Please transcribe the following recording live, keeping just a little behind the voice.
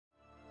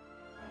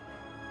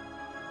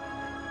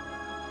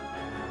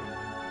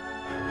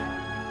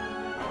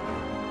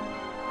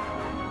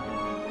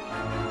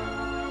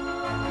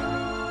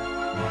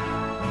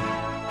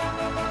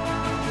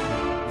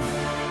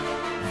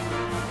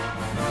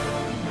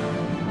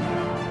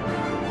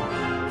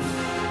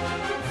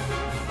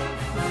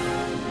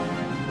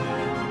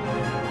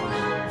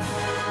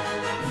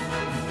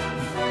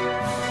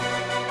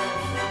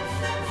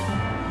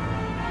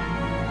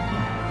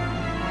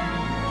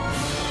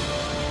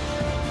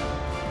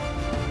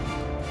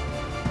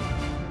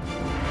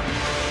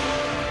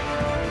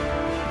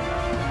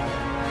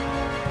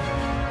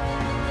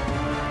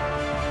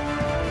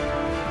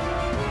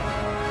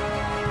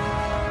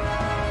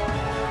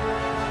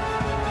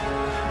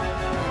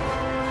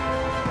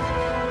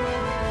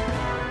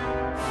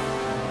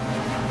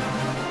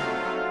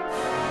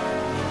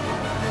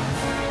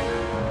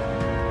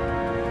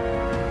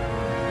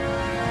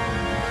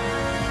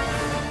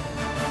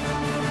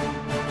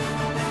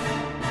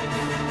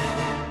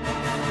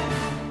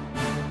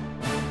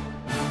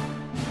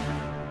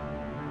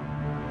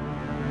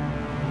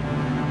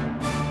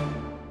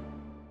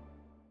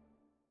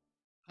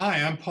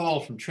Hi, I'm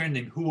Paul from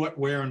Trending Who, What,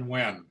 Where, and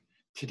When.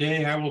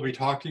 Today I will be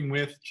talking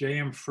with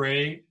J.M.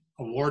 Frey,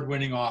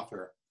 award-winning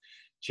author.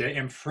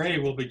 J.M. Frey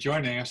will be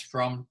joining us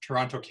from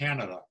Toronto,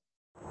 Canada.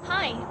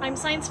 Hi, I'm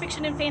science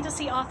fiction and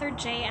fantasy author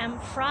J.M.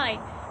 Frey,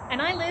 and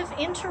I live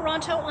in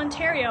Toronto,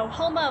 Ontario,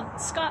 home of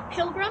Scott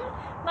Pilgrim,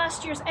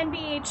 last year's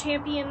NBA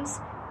champions,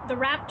 the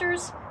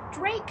Raptors,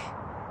 Drake,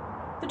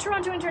 the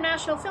Toronto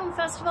International Film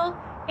Festival,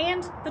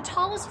 and the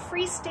tallest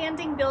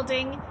freestanding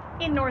building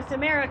in North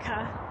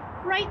America.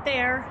 Right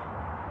there,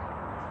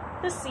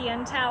 the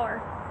CN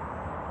Tower.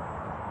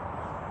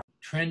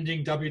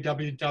 Trending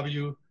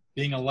WWW,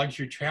 being a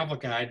luxury travel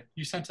guide,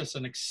 you sent us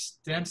an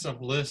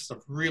extensive list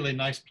of really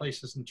nice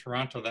places in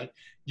Toronto that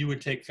you would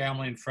take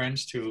family and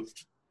friends to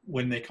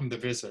when they come to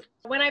visit.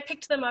 When I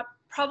picked them up,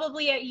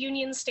 probably at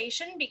Union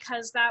Station,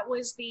 because that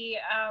was the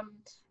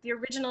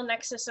original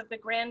nexus of the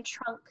Grand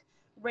Trunk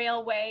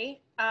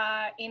Railway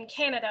in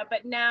Canada,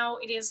 but now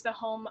it is the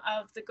home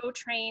of the GO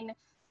Train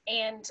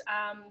and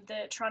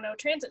the Toronto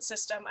Transit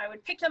System. I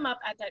would pick them up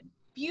at that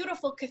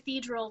beautiful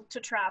cathedral to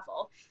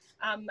travel,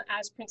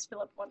 as Prince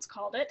Philip once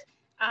called it,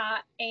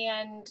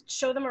 and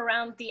show them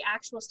around the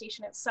actual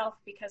station itself,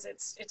 because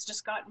it's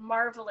just got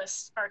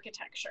marvelous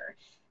architecture.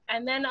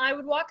 And then I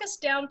would walk us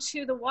down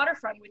to the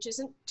waterfront, which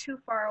isn't too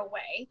far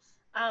away.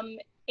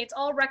 It's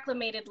all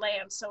reclamated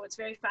land, so it's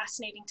very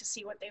fascinating to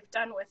see what they've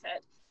done with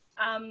it.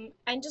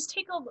 And just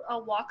take a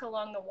walk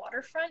along the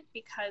waterfront,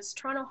 because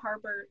Toronto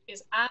Harbor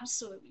is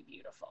absolutely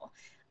beautiful.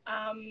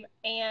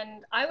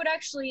 And I would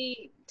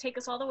actually take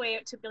us all the way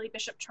out to Billy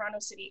Bishop Toronto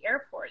City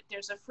Airport.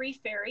 There's a free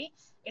ferry.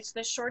 It's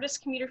the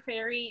shortest commuter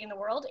ferry in the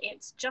world.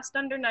 It's just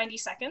under 90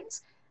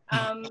 seconds.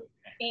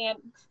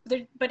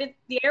 The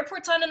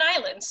airport's on an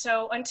island,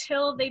 so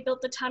until they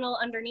built the tunnel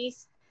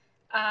underneath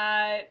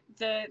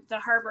the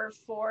harbor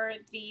for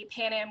the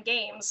Pan Am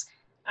Games,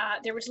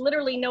 there was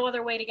literally no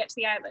other way to get to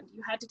the island.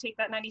 You had to take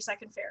that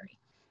 90-second ferry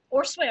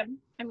or swim.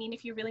 I mean,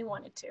 if you really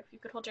wanted to, if you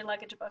could hold your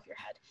luggage above your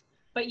head.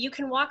 But you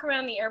can walk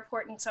around the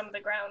airport and some of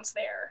the grounds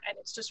there, and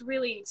it's just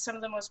really some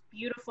of the most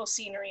beautiful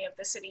scenery of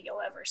the city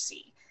you'll ever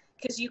see,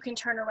 because you can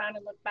turn around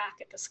and look back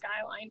at the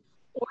skyline,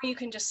 or you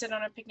can just sit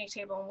on a picnic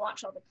table and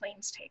watch all the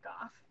planes take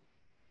off.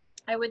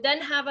 I would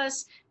then have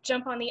us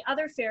jump on the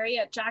other ferry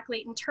at Jack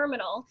Layton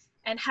Terminal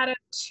and head up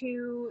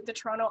to the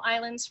Toronto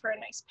Islands for a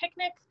nice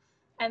picnic,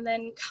 and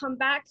then come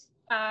back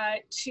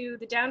to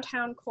the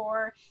downtown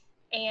core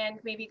and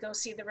maybe go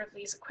see the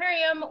Ripley's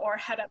Aquarium, or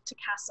head up to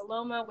Casa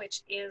Loma,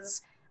 which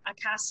is a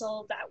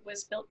castle that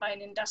was built by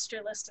an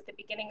industrialist at the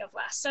beginning of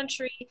last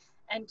century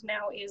and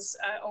now is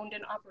owned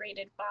and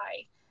operated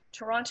by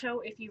Toronto.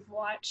 If you've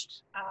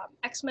watched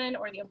X-Men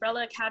or the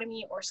Umbrella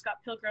Academy or Scott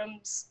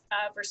Pilgrim's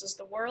versus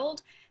the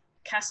World,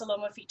 Casa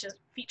Loma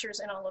features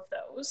in all of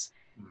those.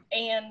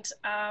 And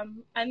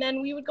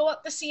then we would go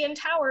up the CN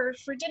Tower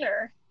for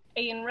dinner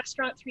in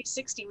Restaurant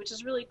 360, which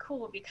is really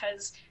cool,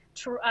 because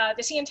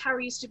the CN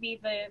Tower used to be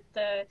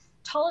the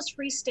tallest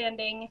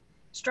freestanding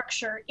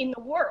structure in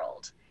the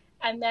world.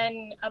 And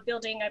then a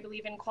building, I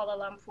believe, in Kuala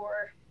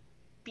Lumpur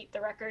beat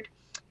the record.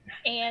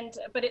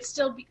 But it's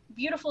still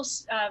beautiful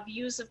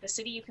views of the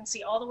city. You can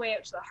see all the way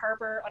out to the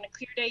harbor. On a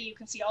clear day, you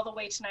can see all the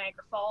way to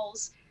Niagara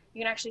Falls.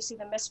 You can actually see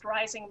the mist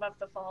rising above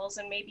the falls,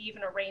 and maybe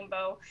even a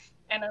rainbow.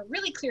 And a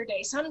really clear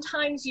day,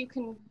 sometimes you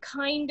can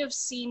kind of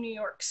see New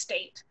York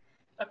State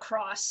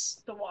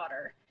across the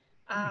water.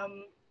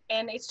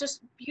 And it's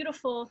just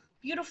beautiful,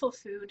 beautiful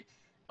food,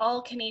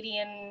 all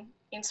Canadian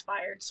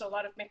inspired. So a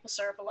lot of maple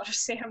syrup, a lot of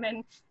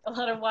salmon, a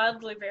lot of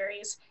wild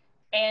blueberries.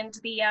 And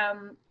the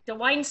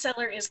wine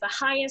cellar is the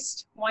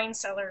highest wine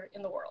cellar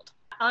in the world.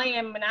 I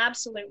am an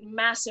absolute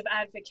massive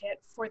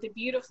advocate for the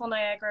beautiful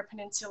Niagara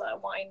Peninsula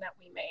wine that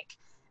we make.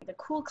 The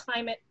cool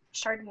climate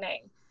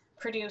Chardonnay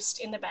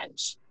produced in the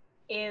bench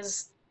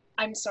is,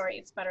 I'm sorry,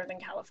 it's better than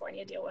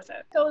California, deal with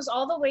it. It goes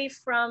all the way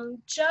from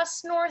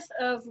just north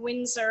of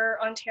Windsor,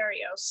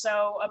 Ontario,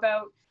 so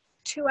about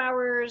 2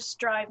 hours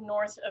drive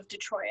north of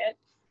Detroit,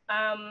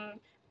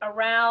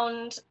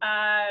 around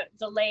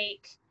the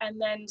lake,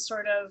 and then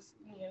sort of,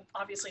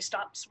 obviously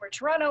stops where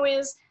Toronto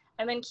is,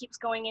 and then keeps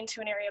going into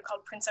an area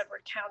called Prince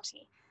Edward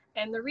County.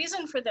 And the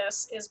reason for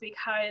this is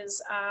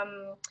because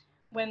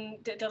when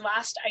the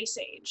last ice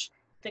age,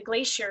 the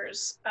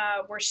glaciers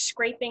were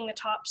scraping the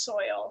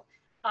topsoil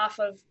off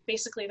of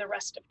basically the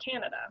rest of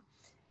Canada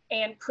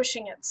and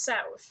pushing it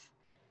south.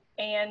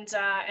 And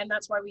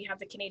that's why we have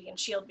the Canadian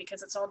Shield,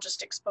 because it's all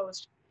just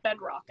exposed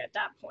bedrock at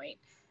that point.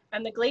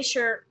 And the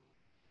glacier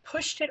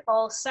pushed it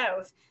all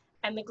south,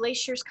 and the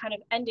glaciers kind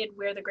of ended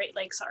where the Great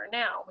Lakes are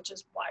now, which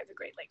is why the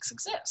Great Lakes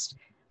exist.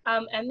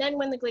 And then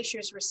when the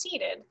glaciers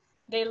receded,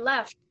 they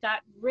left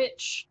that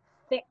rich,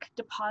 thick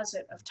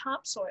deposit of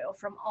topsoil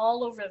from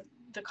all over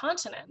the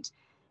continent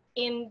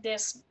in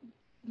this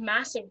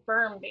massive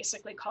berm,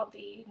 basically called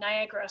the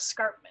Niagara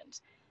Escarpment.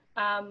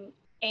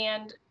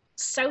 And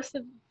south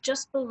of,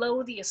 just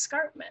below the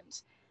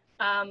escarpment,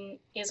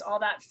 is all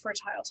that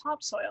fertile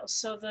topsoil.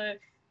 So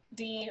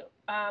the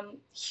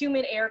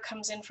humid air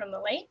comes in from the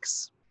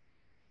lakes,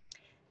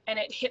 and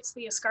it hits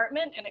the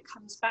escarpment, and it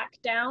comes back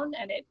down,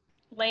 and it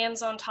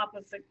lands on top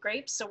of the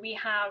grapes. So we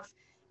have,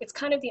 it's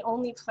kind of the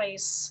only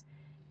place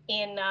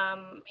in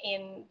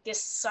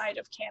this side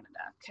of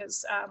Canada,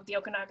 because the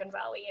Okanagan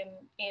Valley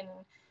in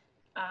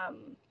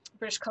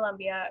British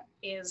Columbia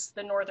is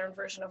the northern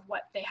version of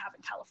what they have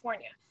in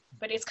California.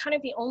 But it's kind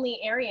of the only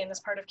area in this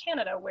part of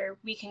Canada where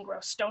we can grow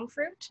stone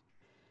fruit,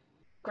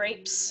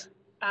 grapes,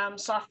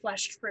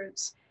 soft-fleshed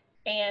fruits,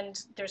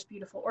 and there's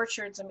beautiful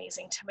orchards,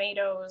 amazing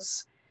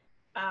tomatoes.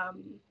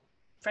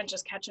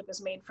 French's ketchup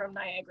is made from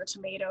Niagara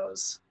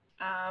tomatoes,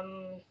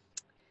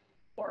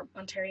 or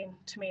Ontarian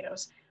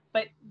tomatoes.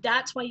 But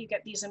that's why you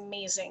get these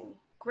amazing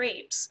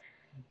grapes.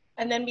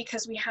 And then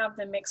because we have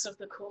the mix of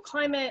the cool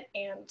climate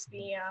and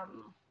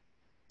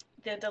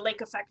the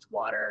lake effect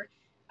water,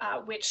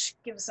 which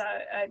gives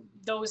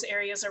those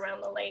areas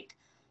around the lake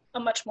a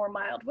much more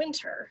mild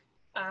winter,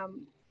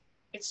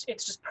 it's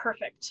just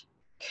perfect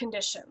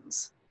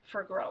conditions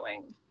for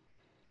growing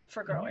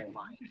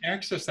wine.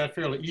 Access that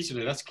fairly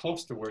easily. That's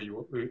close to where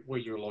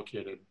you're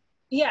located.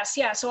 Yes,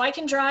 yeah. So I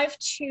can drive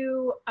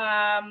to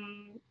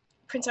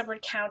Prince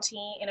Edward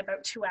County in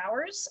about 2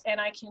 hours,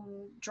 and I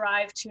can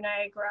drive to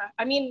Niagara.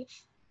 I mean,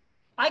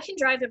 I can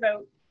drive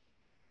about,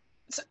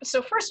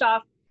 so first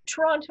off,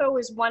 Toronto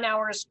is 1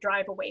 hour's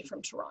drive away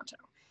from Toronto.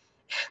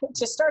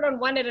 To start on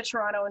one end of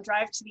Toronto and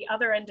drive to the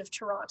other end of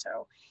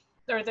Toronto,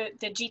 or the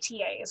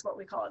GTA is what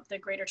we call it, the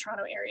Greater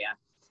Toronto Area,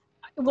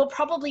 it will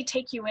probably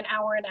take you an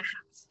hour and a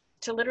half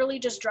to literally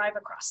just drive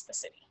across the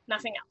city,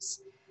 nothing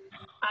else.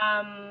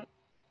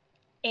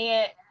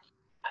 And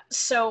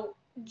so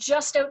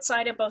just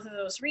outside of both of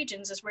those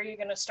regions is where you're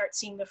going to start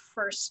seeing the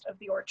first of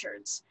the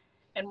orchards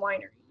and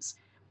wineries.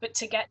 But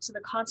to get to the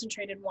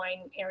concentrated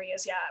wine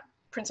areas, yeah,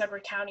 Prince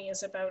Edward County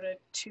is about a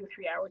 2-3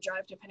 hour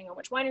drive, depending on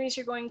which wineries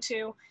you're going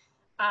to.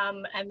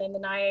 And then the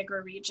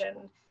Niagara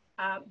region,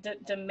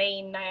 the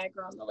main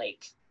Niagara on the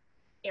Lake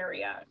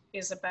area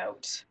is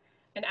about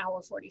an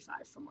hour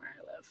 45 from where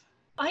I live.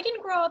 I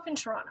didn't grow up in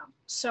Toronto.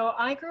 So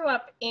I grew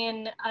up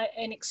in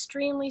an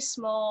extremely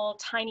small,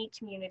 tiny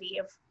community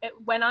of,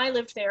 when I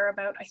lived there,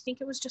 about, I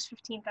think it was just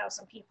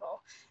 15,000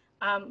 people.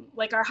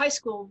 Like our high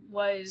school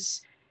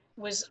was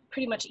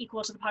pretty much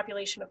equal to the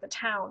population of the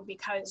town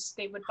because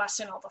they would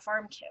bus in all the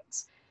farm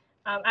kids.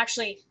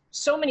 Actually,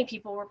 so many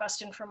people were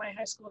bused in from my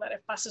high school that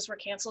if buses were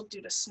canceled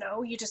due to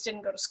snow, you just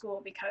didn't go to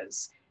school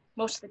because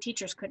most of the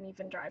teachers couldn't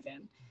even drive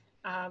in.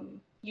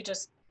 You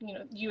just,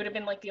 you would have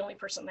been like the only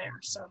person there,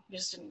 so you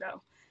just didn't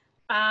go.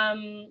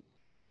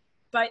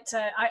 But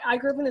I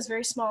grew up in this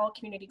very small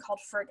community called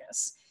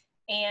Fergus,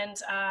 and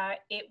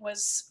it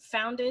was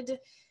founded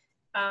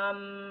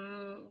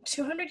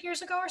 200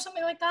 years ago or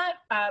something like that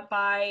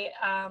by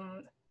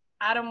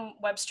Adam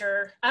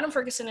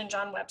Ferguson and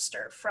John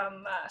Webster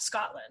from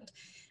Scotland.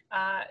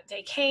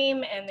 They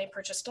came and they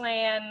purchased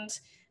land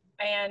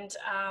and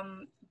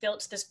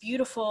built this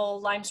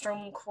beautiful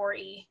limestone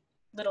quarry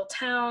little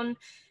town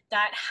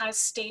that has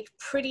stayed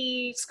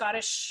pretty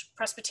Scottish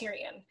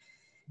Presbyterian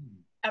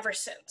ever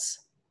since.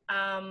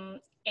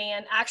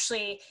 And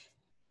actually,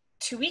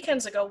 2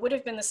 weekends ago would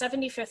have been the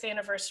 75th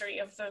anniversary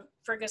of the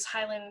Fergus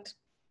Highland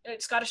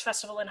Scottish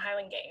Festival and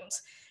Highland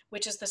Games,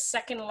 which is the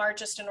second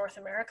largest in North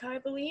America, I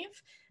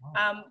believe.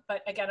 Wow.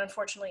 But again,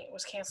 unfortunately, it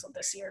was canceled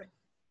this year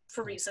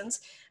for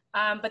reasons.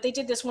 But they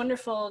did this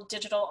wonderful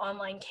digital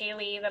online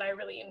ceilidh that I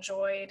really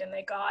enjoyed, and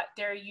they got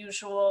their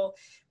usual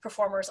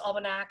performers,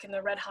 Almanac and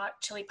the Red Hot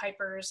Chili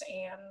Pipers,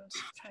 and I'm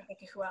trying to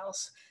think of who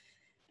else.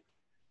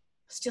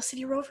 Steel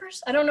City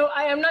Rovers? I don't know.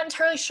 I'm not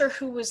entirely sure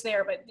who was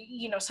there, but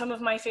some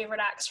of my favorite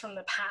acts from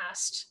the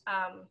past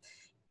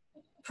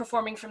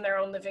performing from their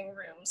own living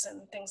rooms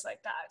and things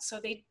like that. So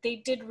they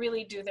did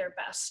really do their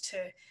best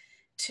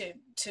to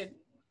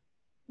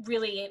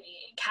really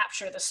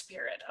capture the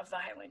spirit of the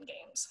Highland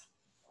Games.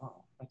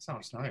 Wow, that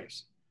sounds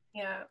nice.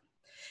 Yeah,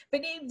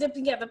 but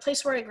the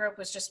place where I grew up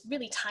was just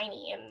really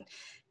tiny and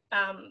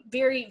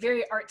very,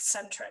 very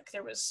art-centric.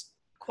 There was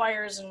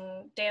choirs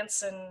and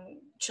dance and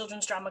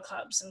children's drama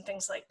clubs and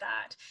things like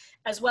that,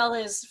 as well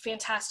as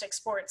fantastic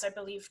sports. I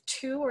believe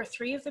 2 or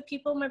 3 of the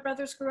people my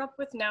brothers grew up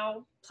with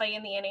now play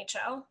in the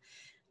NHL.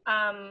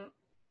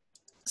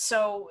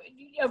 So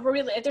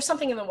really, there's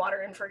something in the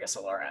water in Fergus,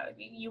 Alora.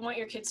 You want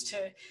your kids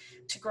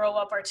to grow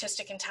up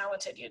artistic and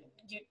talented.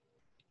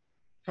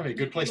 Probably a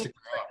good place to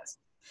grow up.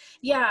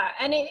 Yeah,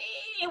 and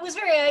it was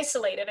very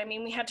isolated. I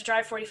mean, we had to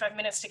drive 45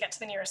 minutes to get to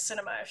the nearest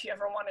cinema if you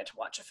ever wanted to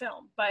watch a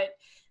film. But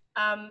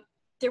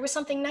there was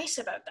something nice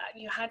about that.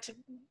 You had to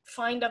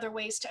find other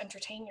ways to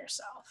entertain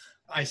yourself.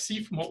 I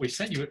see from what we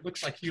sent you, it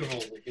looks like you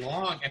have a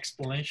long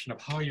explanation of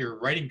how your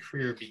writing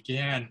career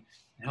began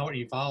and how it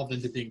evolved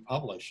into being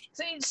published.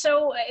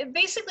 So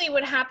basically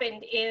what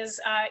happened is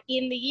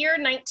in the year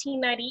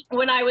 1990,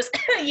 when I was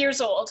years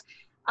old,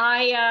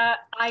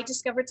 I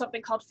discovered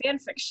something called fan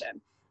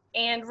fiction.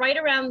 And right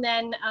around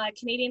then, a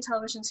Canadian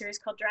television series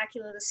called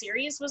Dracula the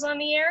Series was on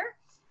the air.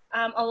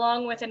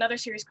 Along with another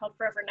series called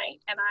Forever Night.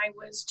 And I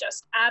was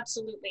just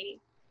absolutely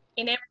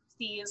enamored with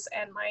these,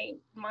 and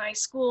my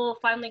school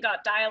finally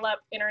got dial-up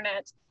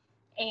internet,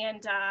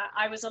 and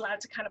I was allowed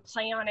to kind of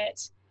play on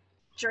it,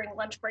 during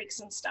lunch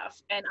breaks and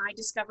stuff, and I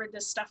discovered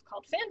this stuff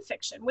called fan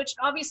fiction, which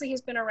obviously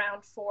has been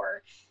around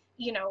for,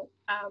 you know,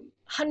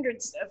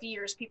 hundreds of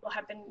years. People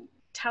have been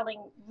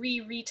telling,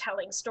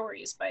 retelling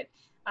stories, but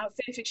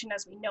fan fiction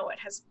as we know it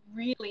has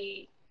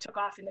really took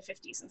off in the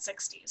 50s and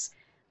 60s.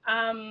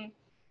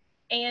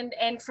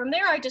 And from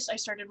there, I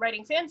started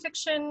writing fan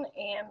fiction,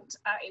 and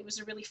it was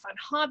a really fun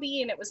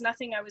hobby, and it was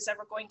nothing I was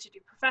ever going to do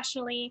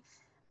professionally.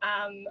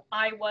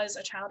 I was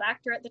a child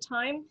actor at the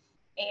time,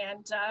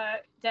 and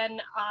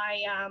then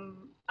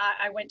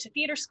I went to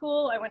theater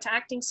school, I went to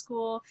acting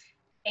school,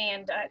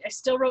 and I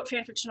still wrote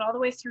fan fiction all the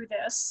way through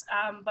this,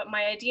 but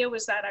my idea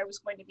was that I was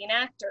going to be an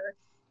actor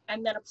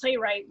and then a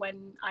playwright when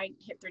I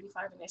hit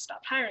 35 and they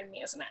stopped hiring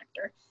me as an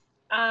actor.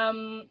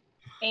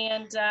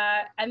 And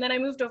then I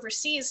moved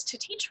overseas to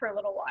teach for a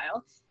little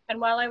while.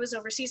 And while I was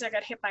overseas, I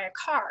got hit by a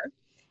car,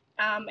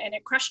 and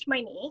it crushed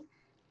my knee.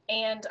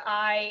 And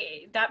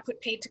that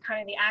put paid to kind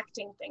of the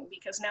acting thing,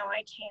 because now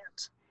I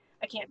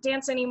can't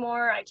dance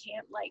anymore. I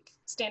can't like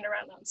stand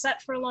around on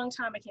set for a long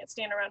time. I can't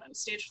stand around on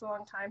stage for a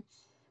long time.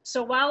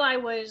 So while I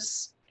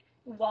was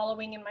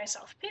wallowing in my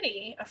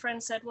self-pity, a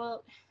friend said,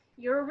 well,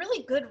 you're a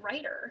really good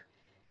writer.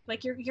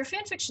 Like your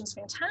fan fiction's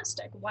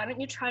fantastic. Why don't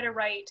you try to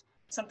write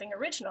something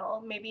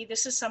original? Maybe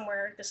this is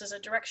a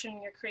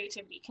direction your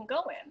creativity can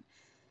go in.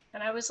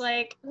 And I was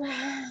like,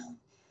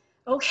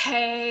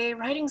 okay,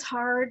 writing's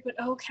hard, but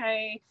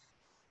okay.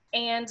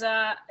 And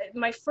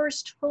my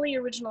first fully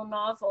original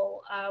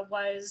novel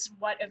was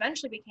what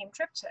eventually became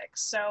Triptych.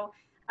 So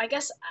I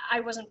guess I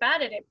wasn't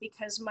bad at it,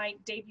 because my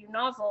debut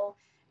novel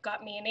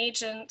got me an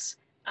agent,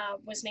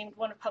 was named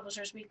one of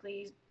Publishers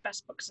Weekly's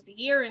Best Books of the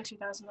Year in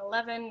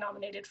 2011,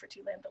 nominated for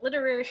 2 Lambda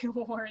Literary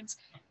Awards.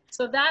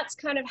 So that's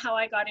kind of how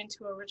I got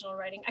into original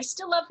writing. I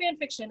still love fan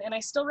fiction, and I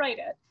still write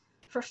it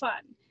for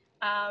fun.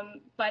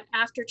 But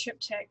after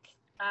Triptych,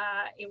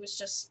 it was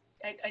just,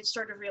 I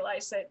sort of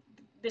realized that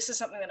this is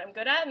something that I'm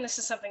good at, and this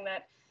is something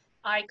that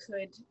I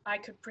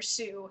could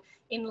pursue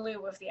in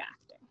lieu of the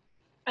acting.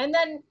 And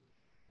then,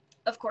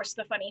 of course,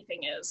 the funny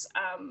thing is,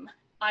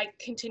 I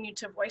continued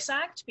to voice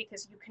act,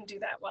 because you can do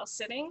that while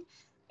sitting.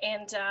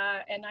 And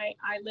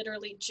I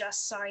literally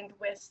just signed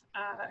with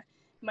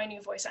my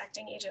new voice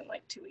acting agent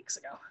like 2 weeks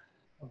ago.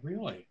 Oh,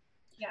 really?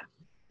 Yeah.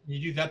 You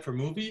do that for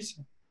movies?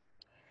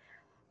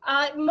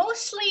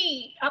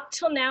 Mostly up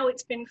till now,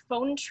 it's been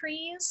phone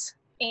trees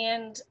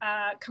and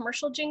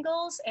commercial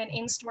jingles and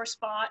in-store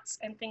spots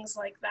and things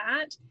like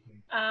that.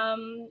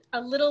 A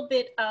little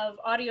bit of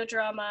audio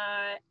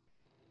drama.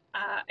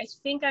 I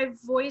think I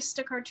voiced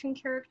a cartoon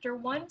character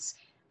once,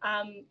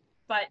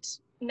 but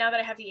now that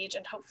I have the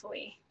agent,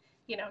 hopefully,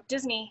 you know,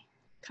 Disney,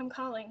 come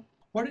calling.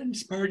 What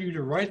inspired you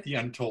to write the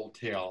Untold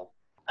Tale?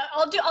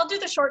 I'll do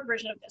the short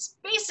version of this.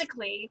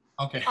 Basically,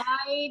 okay.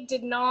 I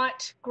did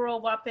not grow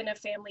up in a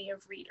family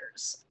of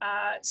readers.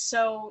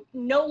 So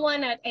no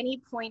one at any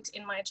point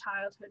in my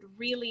childhood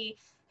really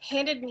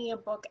handed me a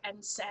book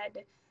and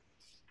said,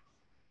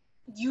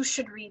 you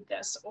should read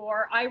this,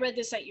 or I read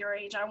this at your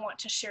age, I want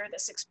to share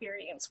this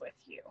experience with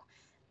you.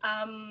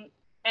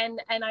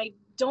 And I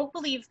don't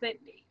believe that,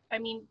 I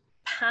mean,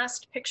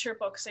 past picture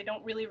books, I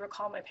don't really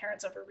recall my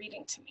parents ever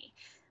reading to me.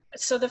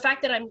 So the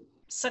fact that I'm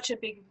such a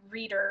big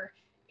reader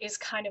is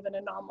kind of an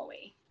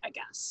anomaly, I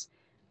guess.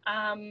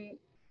 And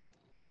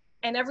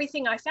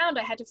everything I found,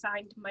 I had to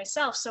find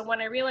myself. So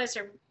when I realized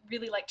I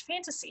really liked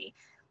fantasy,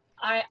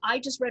 I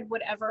just read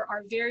whatever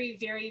our very,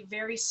 very,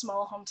 very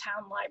small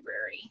hometown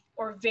library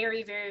or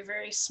very, very,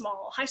 very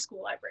small high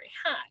school library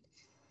had.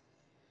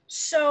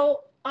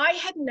 So I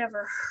had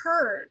never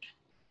heard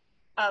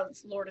of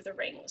Lord of the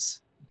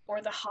Rings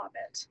or The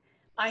Hobbit.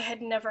 I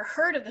had never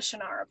heard of the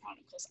Shannara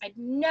Chronicles. I'd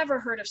never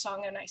heard of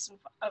Song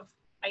of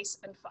Ice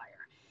and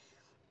Fire.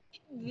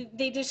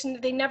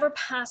 They never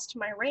passed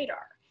my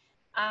radar,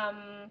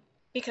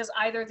 because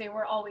either they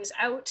were always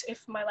out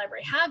if my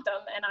library had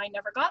them and I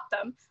never got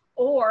them,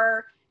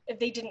 or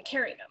they didn't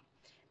carry them.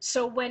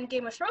 So when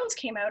Game of Thrones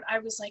came out, I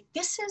was like,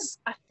 this is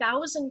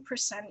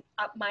 1,000%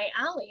 up my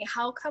alley.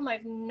 How come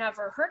I've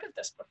never heard of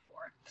this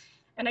before?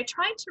 And I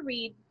tried to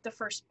read the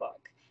first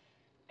book,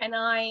 and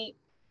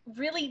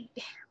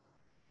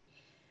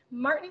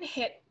Martin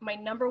hit my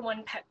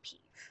 #1 pet peeve.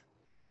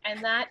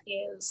 And that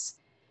is,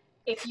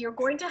 if you're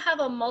going to have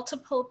a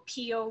multiple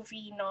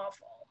POV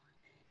novel,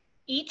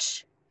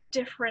 each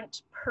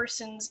different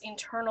person's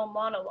internal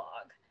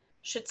monologue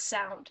should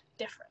sound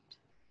different.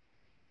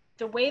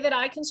 The way that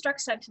I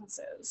construct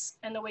sentences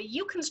and the way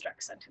you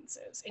construct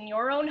sentences in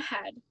your own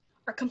head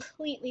are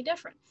completely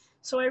different.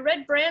 So I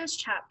read Bran's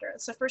chapter,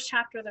 it's the first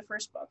chapter of the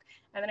first book,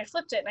 and then I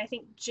flipped it, and I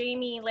think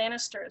Jaime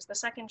Lannister is the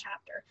second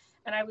chapter,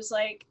 and I was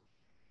like,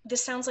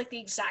 this sounds like the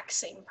exact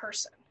same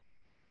person.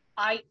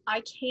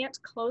 I can't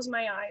close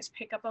my eyes,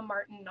 pick up a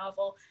Martin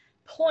novel,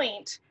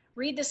 point,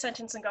 read the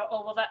sentence and go,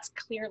 oh, well, that's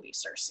clearly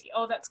Cersei.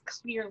 Oh, that's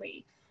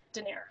clearly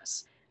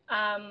Daenerys.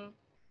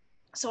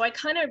 So I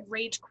kind of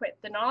rage quit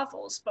the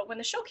novels, but when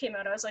the show came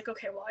out, I was like,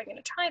 okay, well, I'm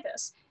gonna try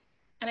this.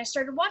 And I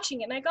started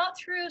watching it, and I got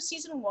through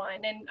season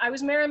 1, and I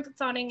was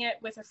marathoning it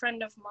with a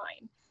friend of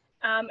mine.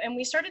 And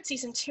we started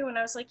season 2, and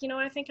I was like, you know,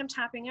 I think I'm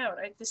tapping out.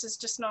 This is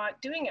just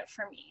not doing it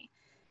for me.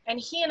 And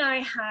he and I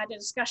had a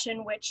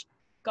discussion which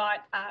got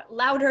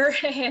louder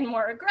and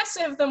more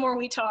aggressive the more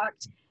we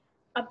talked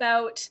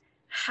about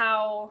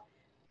how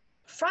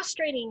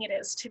frustrating it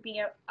is to be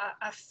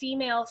a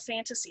female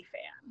fantasy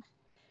fan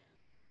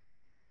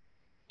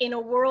in a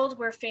world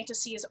where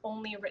fantasy is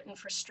only written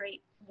for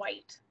straight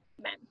white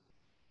men.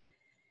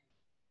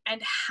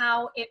 And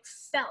how it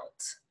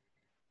felt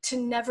to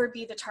never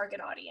be the target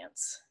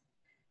audience,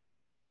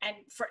 and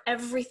for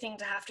everything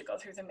to have to go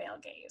through the male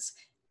gaze,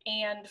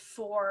 and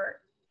for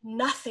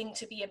nothing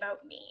to be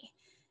about me,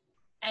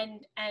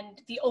 and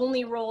the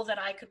only role that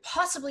I could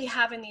possibly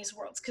have in these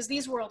worlds, because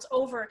these worlds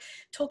over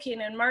Tolkien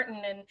and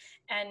Martin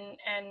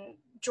and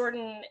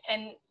Jordan,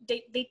 and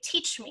they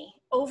teach me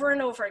over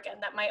and over again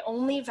that my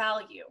only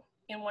value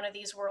in one of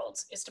these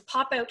worlds is to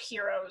pop out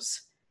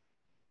heroes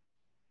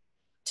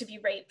to be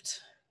raped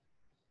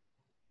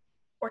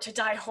or to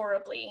die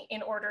horribly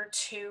in order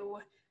to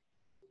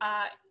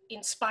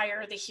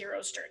inspire the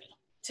hero's journey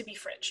to be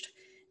fridged.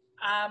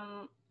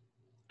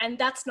 And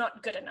that's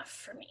not good enough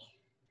for me.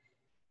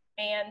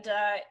 And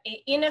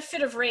in a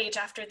fit of rage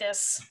after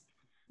this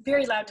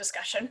very loud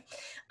discussion,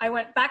 I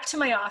went back to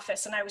my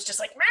office and I was just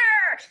like,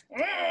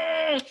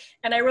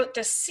 and I wrote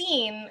this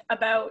scene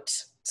about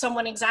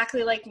someone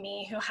exactly like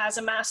me who has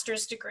a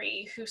master's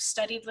degree, who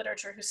studied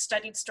literature, who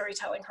studied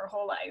storytelling her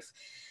whole life,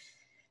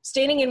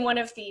 standing in one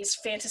of these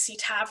fantasy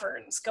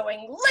taverns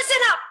going,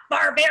 "Listen up,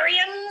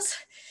 barbarians!"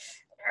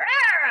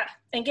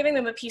 and giving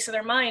them a piece of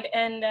their mind.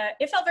 And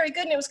it felt very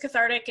good, and it was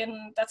cathartic,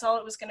 and that's all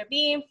it was going to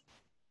be.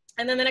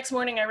 And then the next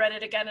morning I read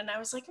it again and I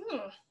was like,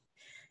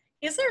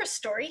 is there a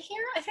story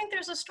here? I think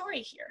there's a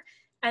story here.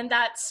 And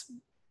that's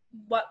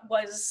what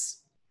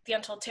was The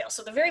Untold Tale.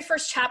 So the very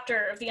first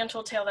chapter of The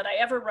Untold Tale that I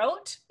ever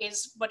wrote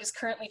is what is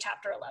currently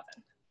chapter 11.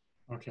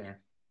 Okay.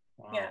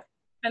 Wow. Yeah.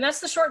 And that's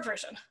the short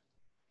version.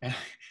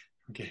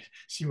 Okay.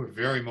 So you were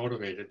very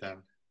motivated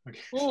then.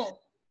 Okay.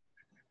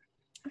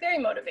 Very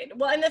motivated.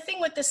 Well, and the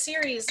thing with the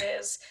series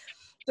is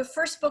the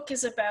first book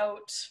is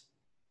about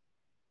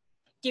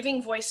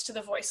giving voice to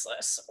the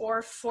voiceless,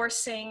 or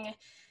forcing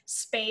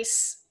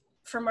space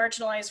for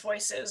marginalized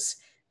voices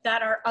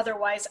that are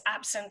otherwise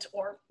absent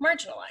or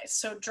marginalized.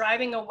 So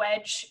driving a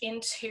wedge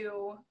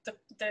into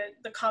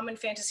the common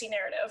fantasy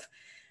narrative,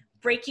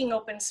 breaking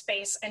open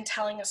space and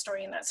telling a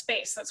story in that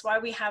space. That's why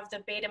we have the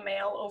beta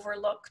male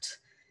overlooked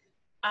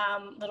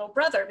little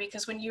brother,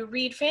 because when you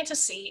read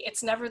fantasy,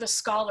 it's never the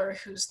scholar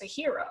who's the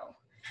hero.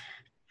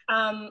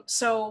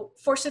 So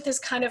Forsyth is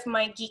kind of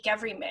my geek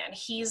everyman.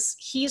 He's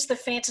the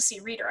fantasy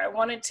reader. I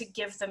wanted to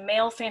give the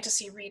male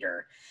fantasy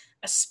reader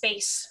a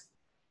space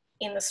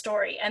in the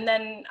story. And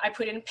then I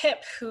put in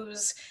Pip,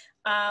 who's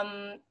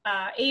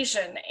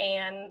Asian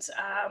and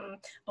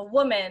a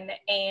woman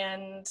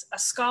and a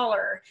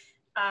scholar.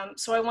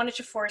 So I wanted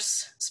to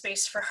force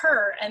space for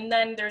her. And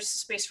then there's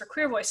space for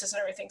queer voices and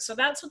everything. So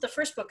that's what the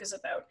first book is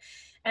about.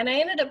 And I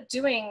ended up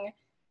doing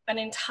an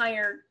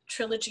entire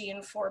trilogy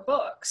in 4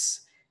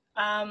 books.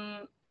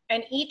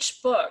 And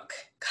each book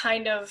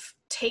kind of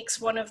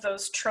takes one of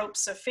those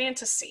tropes of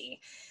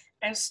fantasy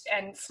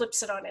and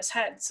flips it on its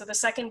head. So the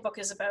second book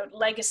is about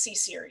legacy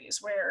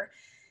series, where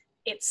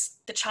it's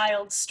the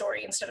child's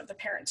story instead of the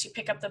parents. You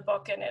pick up the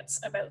book and it's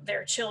about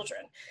their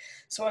children.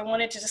 So I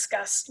wanted to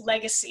discuss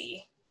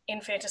legacy in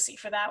fantasy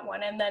for that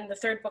one. And then the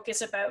third book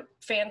is about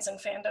fans and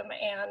fandom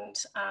and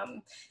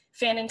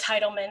fan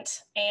entitlement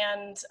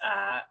and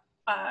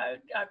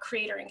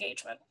creator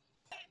engagement.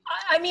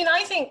 I mean,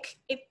 I think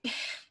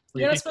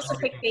you're not supposed to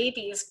pick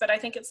babies, but I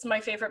think it's my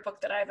favorite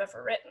book that I've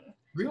ever written.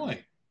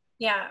 Really?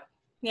 Yeah.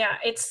 Yeah,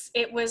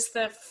 it was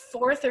the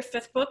 4th or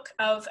 5th book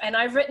and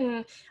I've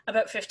written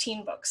about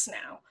 15 books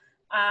now.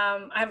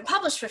 I haven't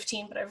published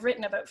 15, but I've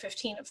written about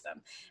 15 of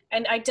them.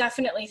 And I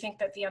definitely think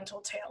that The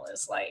Untold Tale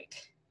is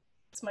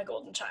it's my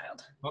golden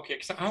child. Okay,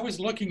 because I was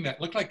looking,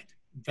 that looked like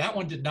that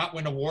one did not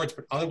win awards,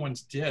 but other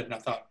ones did. And I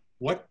thought,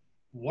 what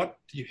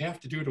do you have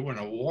to do to win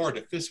an award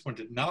if this one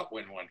did not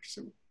win one?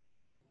 Because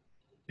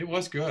it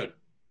was good.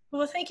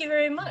 Well, thank you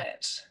very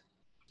much.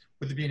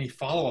 Would there be any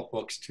follow-up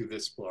books to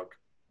this book?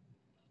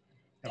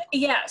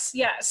 Yes,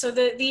 yeah. So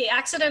the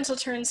Accidental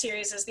Turn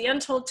series is The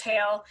Untold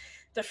Tale,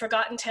 The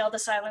Forgotten Tale, The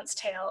Silenced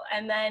Tale,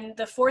 and then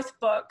the 4th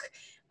book,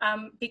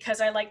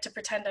 because I like to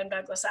pretend I'm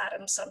Douglas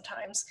Adams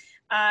sometimes,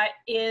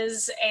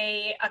 is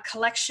a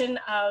collection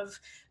of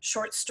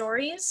short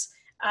stories,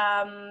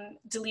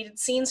 deleted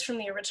scenes from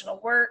the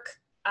original work.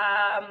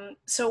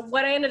 So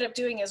what I ended up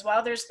doing is,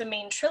 while there's the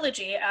main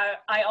trilogy,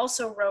 I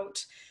also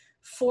wrote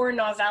 3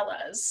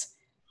 novellas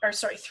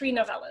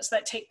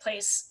that take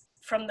place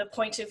from the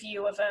point of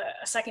view of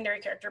a secondary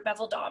character,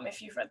 Bevel Dom,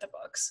 if you've read the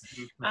books.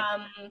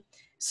 Mm-hmm.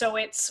 So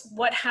it's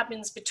what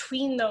happens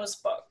between those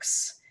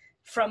books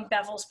from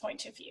Bevel's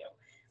point of view.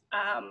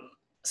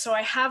 So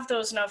I have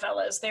those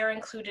novellas. They're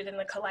included in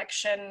the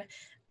collection.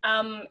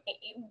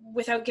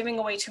 Without giving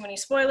away too many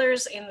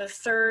spoilers, in the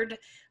 3rd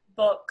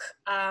book,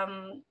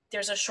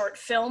 there's a short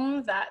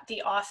film that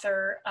the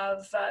author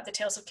of The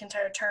Tales of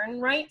Kintyre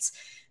Turn writes.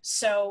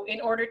 So in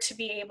order to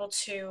be able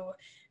to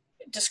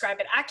describe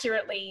it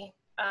accurately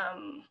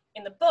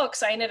in the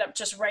books, I ended up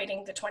just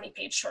writing the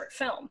 20-page short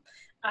film.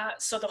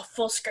 So the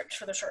full script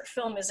for the short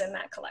film is in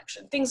that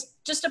collection. Things,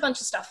 just a bunch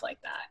of stuff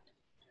like that.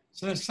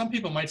 So then some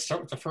people might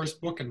start with the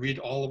first book and read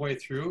all the way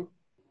through.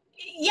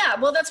 Yeah,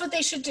 well, that's what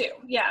they should do.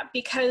 Yeah,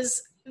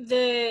 because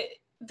the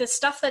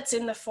stuff that's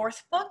in the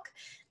fourth book,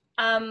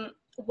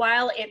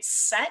 while it's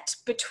set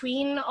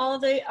between all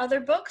the other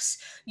books,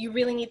 you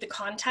really need the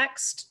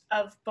context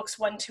of books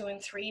 1, 2,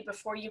 and 3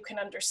 before you can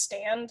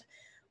understand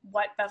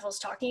what Bevel's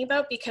talking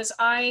about, because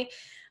I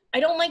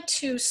don't like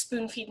to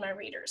spoon feed my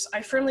readers.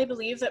 I firmly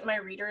believe that my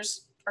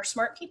readers are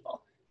smart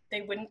people.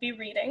 They wouldn't be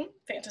reading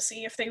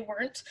fantasy if they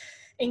weren't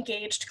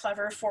engaged,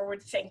 clever,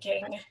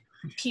 forward-thinking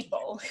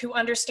people who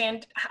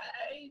understand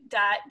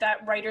that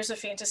writers of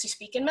fantasy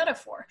speak in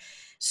metaphor.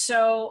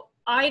 So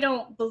I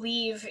don't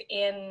believe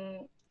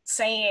in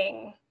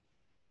saying,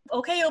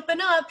 okay, open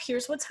up,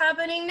 here's what's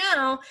happening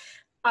now.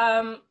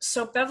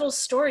 So Bevel's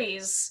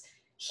stories,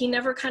 he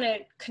never kind of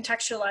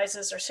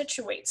contextualizes or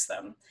situates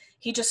them.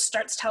 He just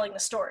starts telling the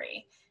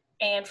story.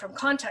 And from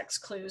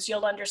context clues,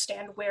 you'll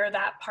understand where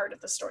that part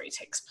of the story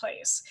takes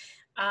place.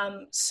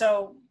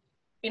 So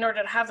in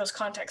order to have those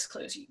context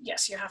clues,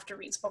 yes, you have to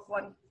read book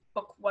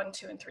 1,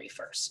 2, and 3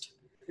 first.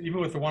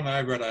 Even with the one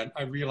I read,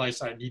 I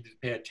realized I needed to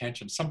pay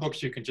attention. Some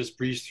books you can just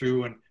breeze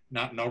through and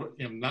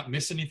not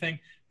miss anything.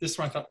 This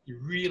one I thought you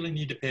really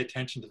need to pay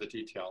attention to the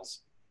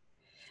details.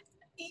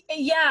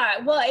 Yeah,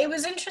 well, it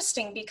was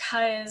interesting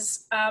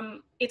because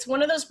it's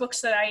one of those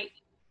books that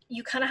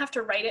you kind of have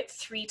to write it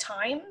 3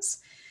 times.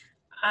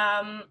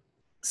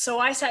 So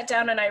I sat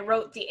down and I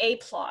wrote the A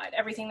plot,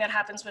 everything that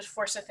happens with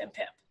Forsyth and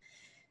Pip.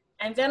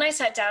 And then I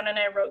sat down and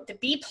I wrote the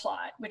B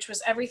plot, which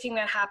was everything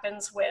that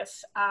happens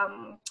with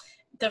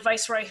the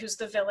Viceroy, who's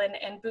the villain,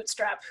 and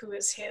Bootstrap, who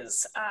is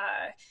his,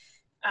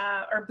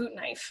 or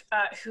Bootknife,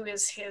 who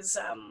is his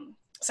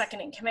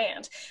second in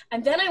command.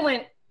 And then I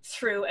went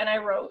through and I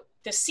wrote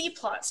the C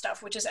plot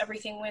stuff, which is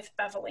everything with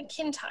Bevel and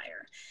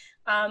Kintyre.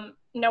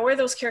 Now, where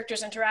those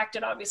characters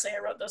interacted, obviously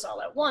I wrote those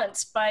all at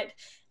once, but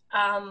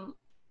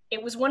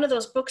it was one of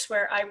those books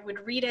where I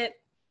would read it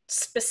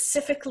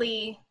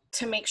specifically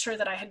to make sure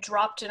that I had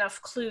dropped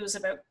enough clues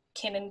about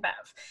Kin and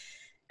Bev.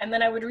 And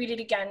then I would read it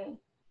again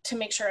to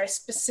make sure I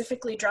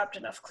specifically dropped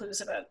enough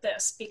clues about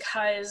this,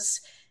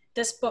 because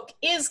this book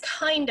is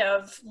kind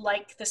of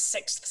like The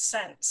Sixth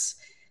Sense.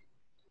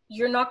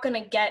 You're not going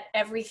to get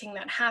everything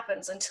that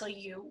happens until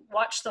you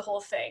watch the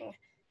whole thing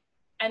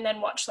and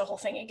then watch the whole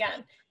thing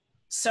again.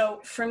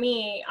 So for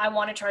me, I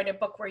wanted to write a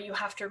book where you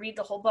have to read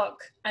the whole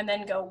book and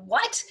then go,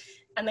 what?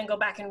 And then go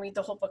back and read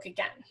the whole book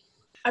again.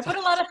 I put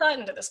a lot of thought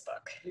into this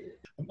book.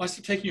 It must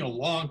have taken you a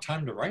long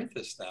time to write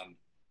this then.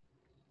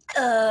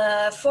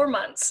 4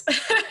 months.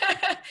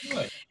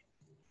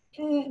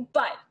 Really?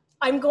 But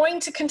I'm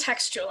going to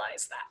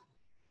contextualize that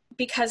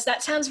because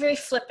that sounds very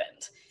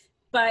flippant,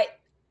 but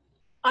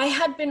I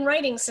had been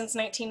writing since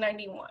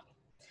 1991.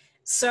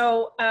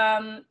 So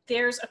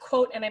there's a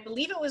quote, and I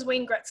believe it was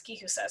Wayne Gretzky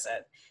who says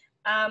it,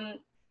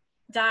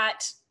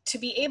 that to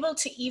be able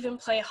to even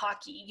play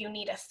hockey, you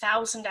need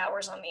 1,000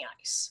 hours on the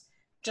ice,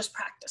 just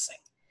practicing,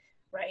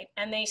 right?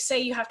 And they say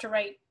you have to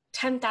write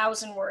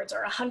 10,000 words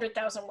or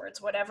 100,000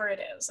 words, whatever it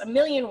is,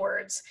 1,000,000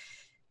 words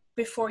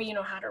before you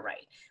know how to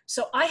write.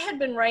 So I had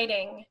been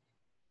writing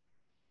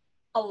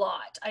a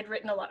lot. I'd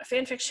written a lot of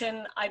fan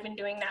fiction. I've been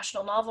doing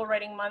National Novel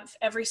Writing Month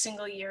every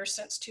single year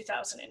since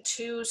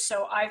 2002.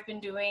 So I've been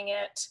doing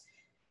it,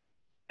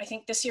 I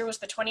think this year was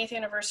the 20th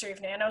anniversary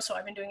of Nano, so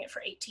I've been doing it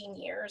for 18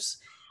 years.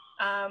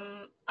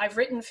 I've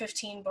written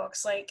 15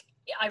 books. Like,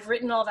 I've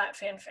written all that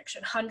fan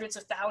fiction, hundreds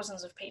of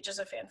thousands of pages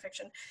of fan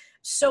fiction.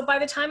 So by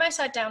the time I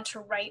sat down to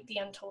write The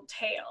Untold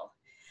Tale,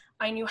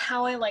 I knew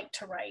how I liked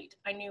to write.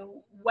 I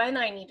knew when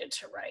I needed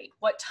to write,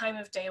 what time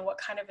of day, what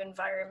kind of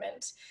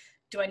environment.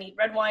 Do I need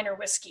red wine or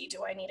whiskey?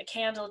 Do I need a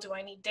candle? Do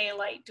I need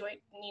daylight? Do I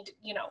need,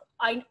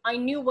 I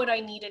knew what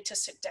I needed to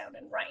sit down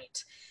and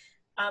write.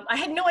 I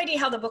had no idea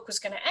how the book was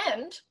going to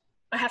end.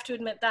 I have to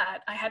admit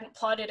that. I hadn't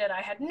plotted it.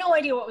 I had no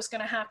idea what was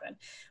going to happen.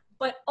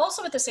 But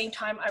also at the same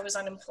time, I was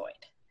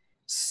unemployed.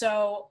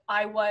 So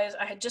I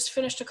had just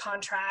finished a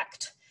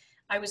contract.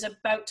 I was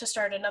about to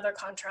start another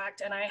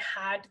contract, and I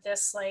had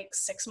this like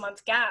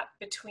 6-month gap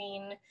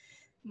between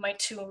my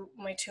two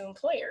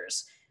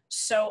employers.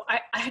 So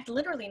I had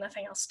literally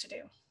nothing else to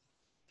do.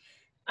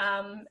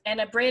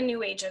 And a brand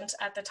new agent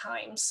at the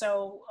time.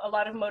 So a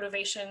lot of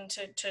motivation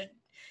to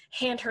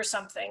hand her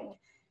something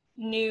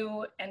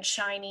new and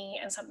shiny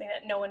and something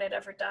that no one had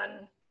ever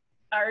done,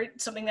 or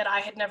something that I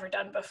had never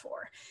done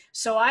before.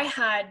 So I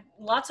had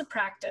lots of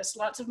practice,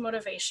 lots of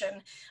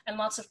motivation, and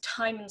lots of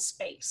time and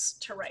space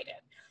to write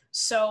it.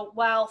 So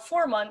while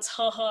 4 months,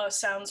 haha,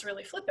 sounds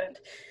really flippant,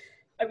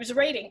 I was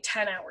writing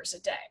 10 hours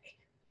a day.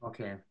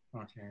 Okay.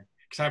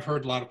 Because I've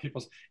heard a lot of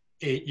people's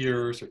 8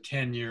 years or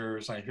 10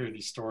 years. I hear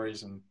these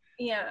stories. And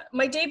yeah,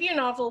 my debut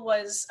novel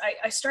was,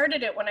 I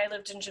started it when I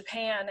lived in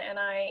Japan, and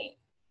I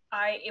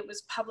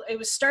it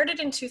was started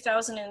in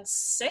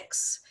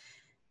 2006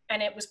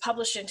 and it was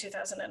published in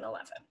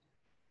 2011.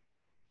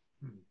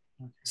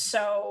 Okay.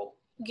 So,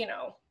 you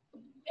know,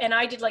 and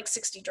I did like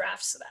 60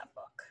 drafts of that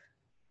book.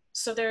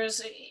 So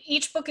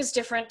each book is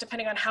different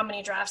depending on how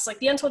many drafts. Like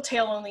the Untold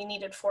Tale only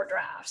needed 4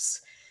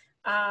 drafts.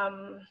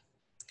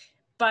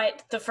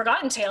 But the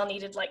Forgotten Tale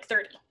needed like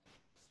 30.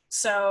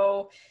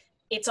 So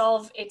it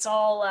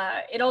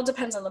all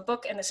depends on the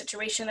book and the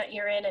situation that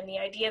you're in and the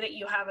idea that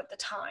you have at the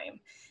time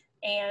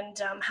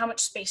and how much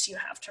space you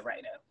have to write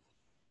it.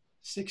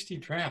 60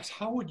 drafts.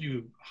 How would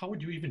you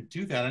even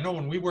do that? I know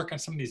when we work on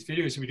some of these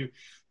videos, we do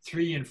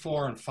 3 and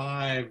 4 and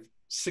 5,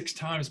 6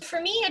 times.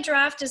 For me, a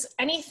draft is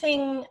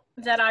anything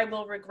that I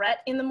will regret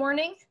in the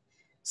morning.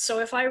 So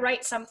if I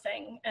write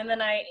something and then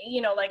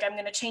like I'm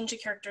going to change a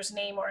character's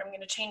name or I'm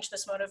going to change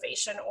this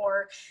motivation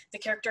or the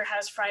character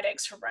has fried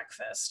eggs for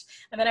breakfast.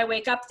 And then I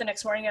wake up the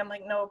next morning and I'm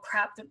like, no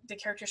crap, the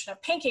character should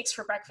have pancakes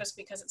for breakfast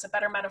because it's a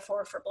better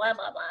metaphor for blah,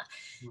 blah,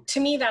 blah. To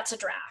me, that's a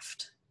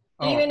draft.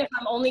 Oh. Even if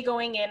I'm only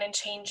going in and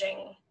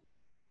changing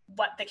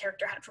what the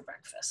character had for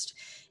breakfast.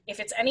 If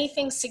it's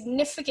anything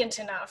significant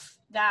enough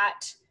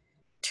that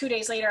 2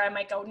 days later, I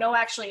might go, no,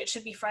 actually, it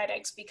should be fried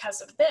eggs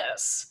because of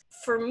this.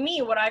 For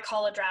me, what I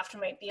call a draft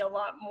might be a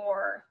lot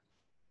more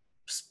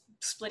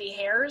splitting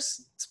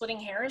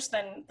hairs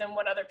than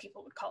what other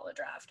people would call a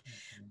draft.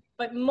 Mm-hmm.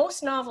 But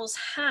most novels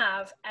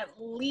have at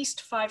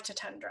least 5 to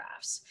 10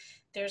 drafts.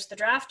 There's the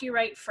draft you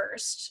write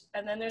first,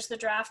 and then there's the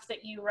draft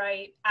that you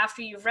write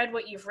after you've read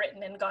what you've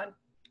written and gone,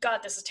 God,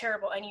 this is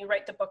terrible, and you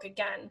write the book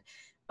again,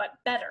 but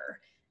better.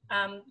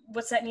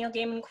 What's that Neil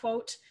Gaiman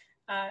quote?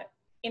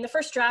 In the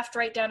first draft,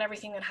 write down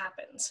everything that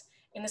happens.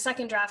 In the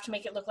second draft,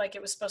 make it look like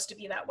it was supposed to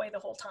be that way the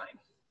whole time,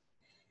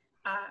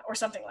 or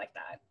something like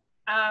that.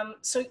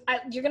 So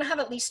you're going to have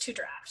at least 2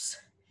 drafts.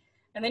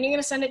 And then you're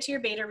going to send it to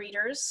your beta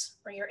readers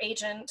or your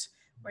agent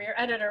or your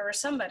editor or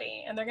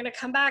somebody, and they're going to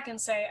come back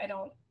and say, I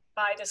don't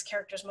buy this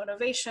character's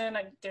motivation.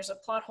 There's a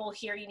plot hole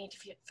here. You need to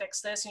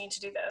fix this. You need to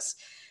do this.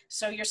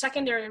 So your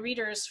secondary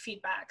readers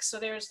feedback. So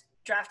there's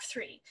draft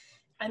 3.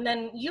 And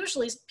then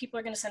usually people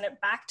are going to send it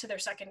back to their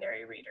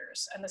secondary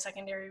readers, and the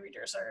secondary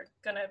readers are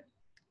going to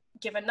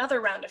give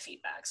another round of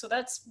feedback. So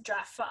that's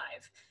draft 5.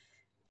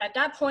 At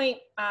that point,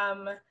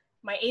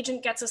 my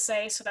agent gets a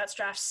say, so that's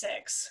draft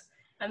 6.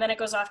 And then it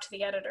goes off to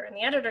the editor, and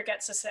the editor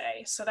gets a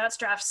say, so that's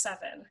draft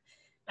 7.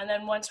 And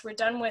then once we're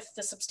done with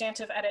the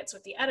substantive edits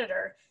with the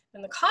editor,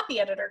 then the copy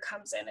editor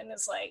comes in and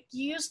is like,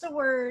 you use the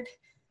word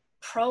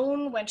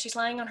prone when she's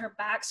lying on her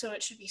back, so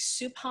it should be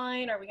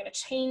supine. Are we going to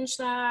change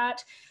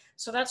that?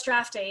 So that's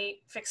draft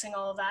 8, fixing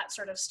all of that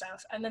sort of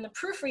stuff. And then the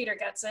proofreader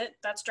gets it,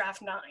 that's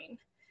draft 9.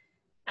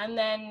 And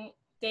then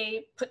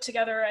they put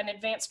together an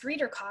advanced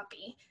reader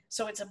copy.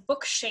 So it's a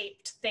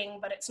book-shaped thing,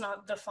 but it's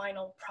not the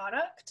final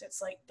product.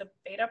 It's like the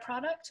beta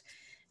product.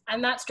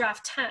 And that's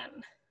draft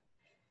 10.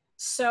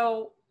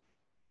 So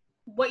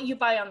what you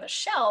buy on the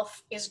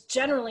shelf is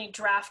generally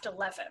draft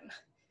 11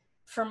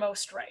 for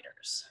most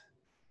writers,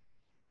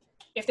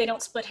 if they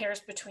don't split hairs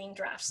between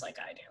drafts like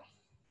I do.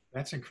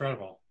 That's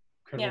incredible.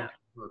 Yeah.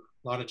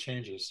 A lot of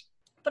changes.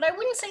 But I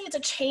wouldn't say it's a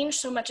change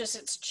so much as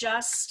it's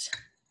just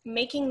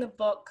making the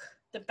book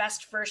the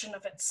best version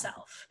of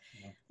itself.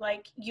 Yeah.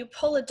 Like you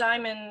pull a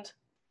diamond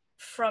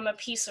from a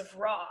piece of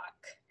rock,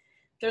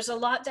 there's a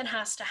lot that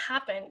has to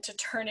happen to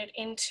turn it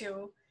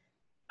into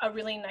a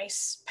really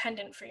nice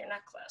pendant for your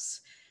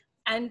necklace.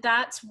 And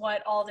that's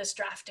what all this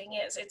drafting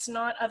is. It's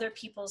not other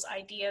people's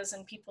ideas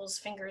and people's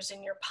fingers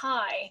in your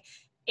pie.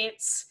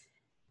 It's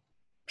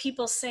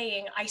people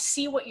saying, I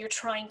see what you're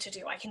trying to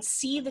do. I can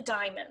see the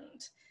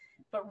diamond,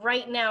 but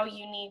right now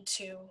you need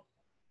to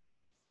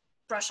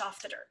brush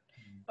off the dirt.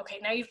 Okay,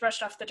 now you've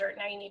brushed off the dirt.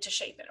 Now you need to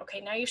shape it.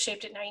 Okay, now you've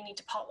shaped it. Now you need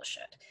to polish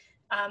it.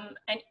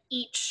 And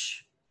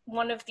each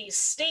one of these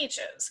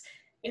stages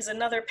is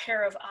another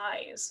pair of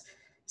eyes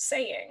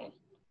saying,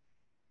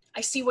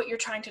 I see what you're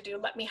trying to do.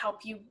 Let me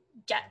help you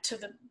get to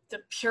the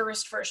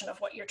purest version of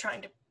what you're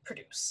trying to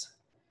produce.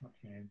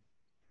 Okay.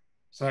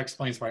 So that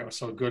explains why it was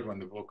so good when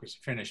the book was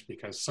finished,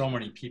 because so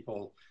many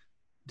people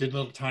did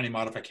little tiny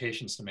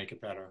modifications to make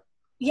it better.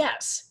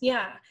 Yes,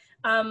 yeah.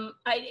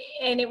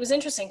 And it was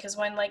interesting because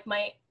when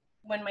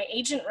my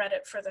agent read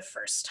it for the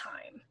first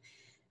time,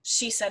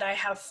 she said, I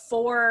have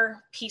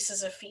 4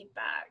 pieces of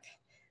feedback.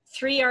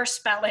 3 are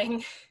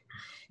spelling,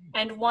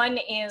 and 1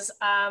 is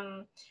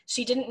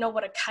she didn't know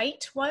what a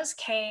kite was,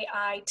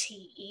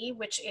 K-I-T-E,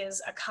 which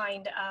is a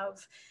kind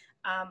of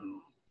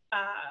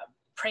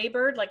prey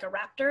bird, like a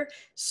raptor.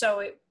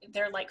 So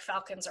they're like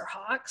falcons or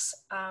hawks.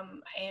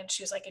 And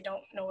she was like, I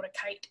don't know what a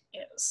kite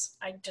is.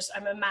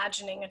 I'm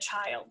imagining a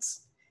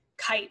child's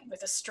kite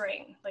with a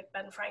string, like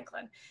Ben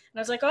Franklin. And I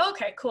was like, oh,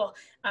 okay, cool.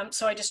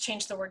 So I just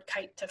changed the word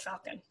kite to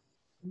falcon.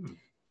 Okay.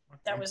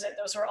 That was it.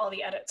 Those were all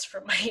the edits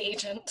from my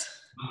agent.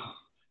 Oh,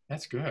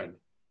 that's good.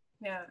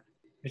 Yeah.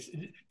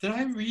 Did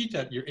I read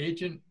that your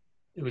agent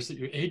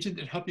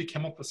that helped you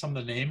come up with some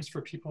of the names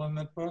for people in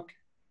that book?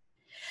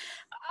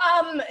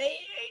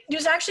 It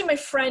was actually my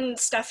friend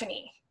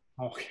Stephanie.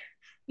 Okay.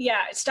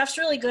 Yeah, Steph's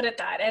really good at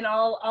that. And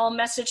I'll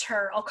message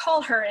her, I'll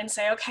call her and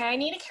say, okay, I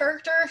need a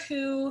character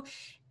who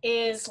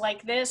is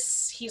like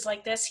this, he's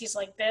like this, he's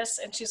like this.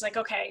 And she's like,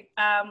 okay,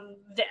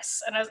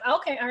 this. And I was,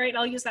 okay, all right,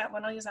 I'll use that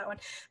one, I'll use that one.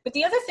 But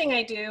the other thing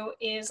I do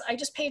is I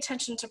just pay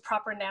attention to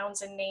proper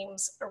nouns and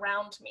names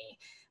around me.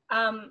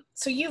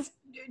 So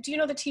do you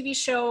know the TV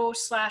show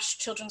 /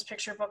 children's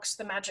picture books,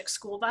 The Magic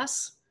School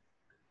Bus?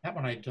 That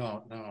one I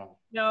don't know.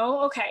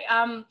 No, okay.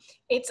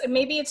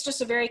 It's just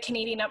a very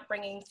Canadian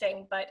upbringing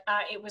thing, but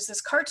it was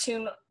this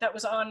cartoon that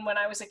was on when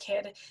I was a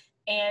kid,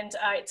 and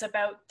it's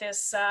about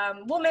this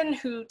woman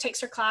who takes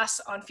her class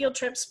on field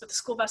trips, but the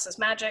school bus is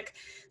magic.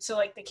 So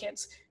like the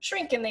kids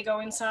shrink and they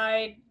go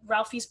inside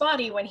Ralphie's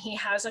body when he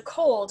has a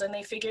cold, and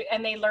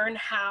they learn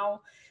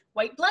how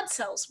white blood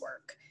cells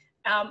work,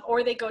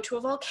 or they go to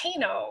a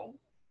volcano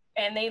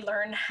and they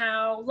learn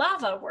how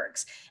lava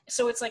works.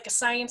 So it's like a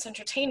science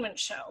entertainment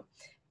show.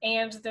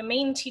 And the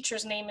main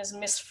teacher's name is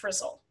Miss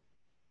Frizzle.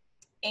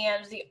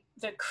 And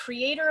the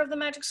creator of the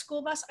Magic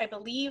School Bus, I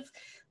believe,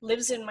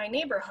 lives in my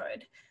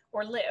neighborhood,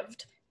 or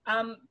lived,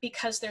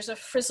 because there's a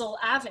Frizzle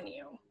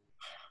Avenue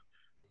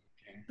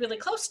really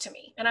close to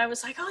me. And I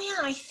was like, oh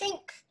yeah, I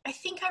think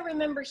I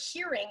remember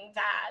hearing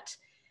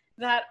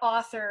that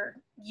author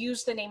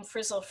use the name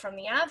Frizzle from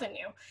the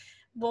avenue.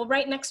 Well,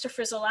 right next to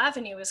Frizzle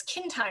Avenue is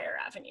Kintyre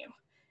Avenue.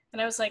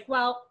 And I was like,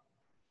 well,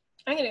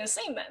 I'm gonna do the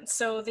same then.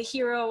 So the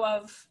hero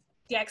of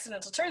the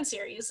Accidental Turn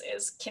series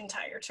is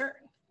Kintyre Turn.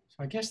 So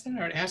I guess then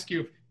I would ask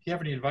you if you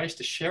have any advice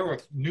to share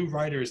with new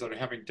writers that are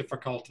having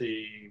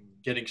difficulty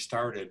getting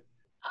started.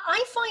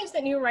 I find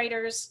that new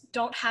writers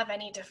don't have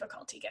any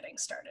difficulty getting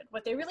started.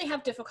 What they really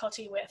have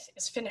difficulty with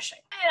is finishing.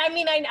 And I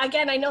mean,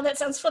 I know that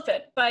sounds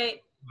flippant,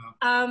 but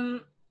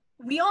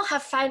we all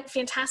have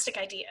fantastic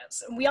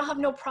ideas. We all have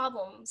no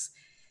problems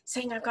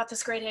saying, I've got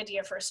this great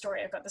idea for a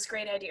story. I've got this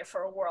great idea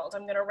for a world.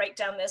 I'm going to write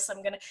down this.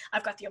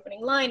 I've got the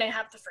opening line. I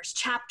have the first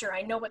chapter.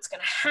 I know what's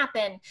going to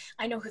happen.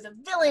 I know who the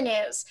villain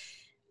is.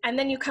 And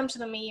then you come to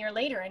them a year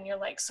later and you're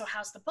like, so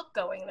how's the book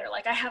going? And they're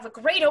like, I have a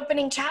great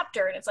opening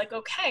chapter. And it's like,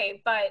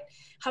 okay, but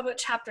how about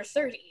chapter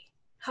 30?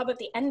 How about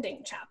the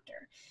ending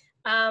chapter?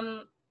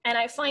 And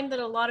I find that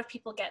a lot of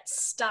people get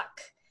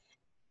stuck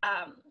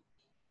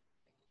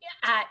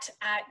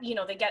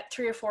they get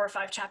 3 or 4 or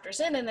 5 chapters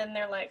in, and then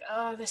they're like,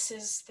 oh, this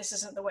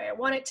isn't the way I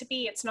want it to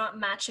be. It's not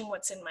matching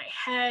what's in my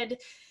head.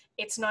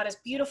 It's not as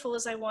beautiful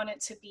as I want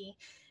it to be.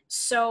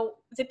 So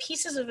the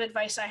pieces of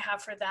advice I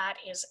have for that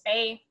is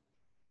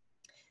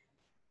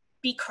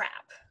be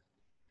crap.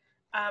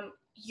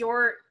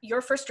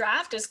 Your first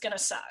draft is gonna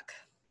suck.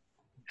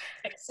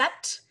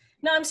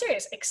 I'm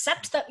serious,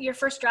 accept that your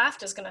first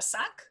draft is gonna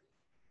suck.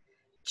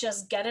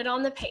 Just get it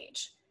on the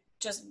page.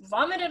 Just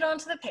vomit it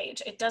onto the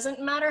page. It doesn't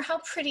matter how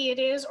pretty it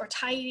is or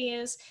tidy it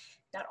is.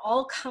 That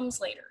all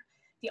comes later.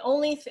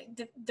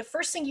 The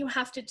first thing you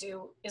have to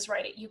do is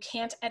write it. You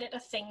can't edit a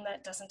thing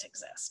that doesn't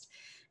exist.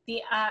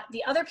 The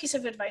other piece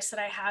of advice that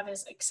I have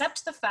is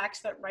accept the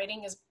fact that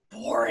writing is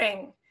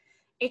boring.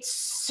 It's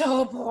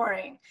so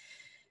boring.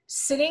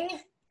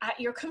 Sitting at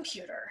your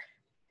computer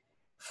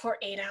for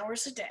 8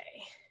 hours a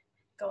day,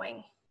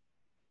 going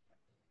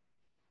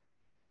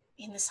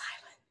in the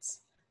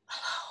silence,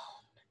 alone,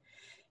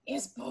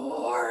 is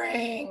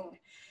boring.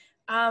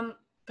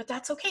 But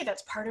that's okay,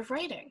 that's part of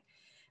writing.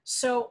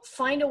 So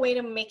find a way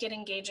to make it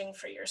engaging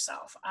for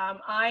yourself.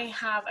 I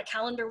have a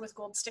calendar with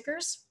gold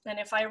stickers, and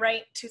if I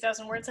write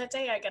 2,000 words that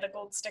day, I get a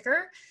gold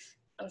sticker.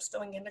 I'm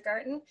still in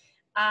kindergarten.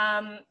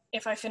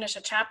 If I finish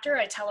a chapter,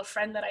 I tell a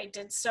friend that I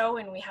did so,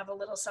 and we have a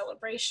little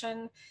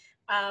celebration.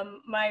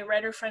 My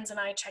writer friends and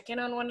I check in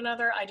on one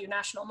another. I do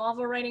National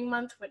Novel Writing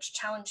Month, which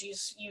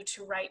challenges you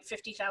to write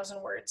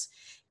 50,000 words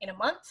in a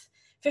month.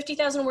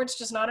 50,000 words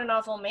does not a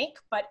novel make,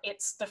 but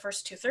it's the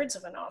first 2/3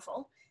 of a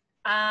novel.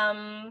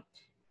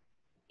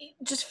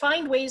 Just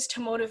find ways to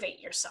motivate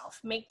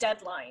yourself, make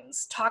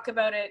deadlines, talk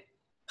about it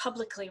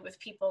publicly with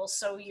people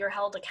so you're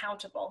held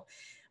accountable.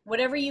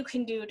 Whatever you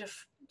can do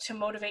to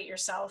motivate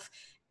yourself.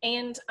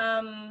 And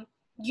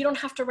you don't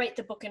have to write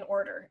the book in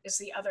order is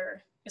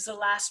the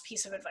last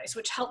piece of advice,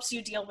 which helps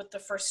you deal with the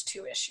first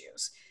 2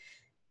 issues.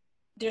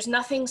 There's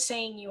nothing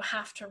saying you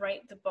have to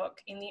write the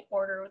book in the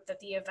order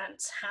that the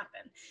events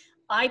happen.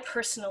 I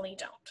personally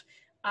don't.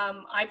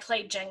 I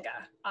play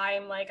Jenga.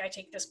 I'm like, I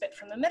take this bit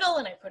from the middle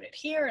and I put it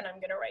here, and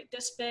I'm gonna write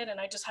this bit, and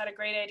I just had a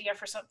great idea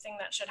for something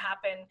that should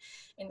happen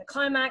in the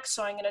climax,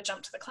 so I'm gonna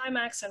jump to the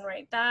climax and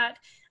write that.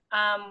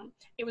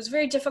 It was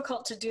very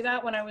difficult to do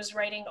that when I was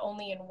writing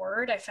only in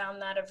Word. I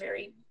found that a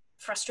very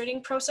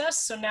frustrating process.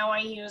 So now I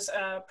use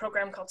a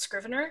program called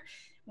Scrivener,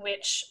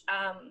 which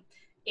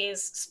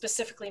is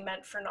specifically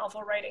meant for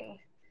novel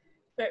writing,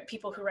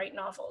 people who write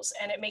novels.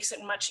 And it makes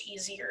it much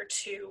easier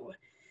to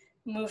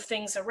move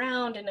things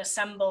around and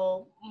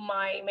assemble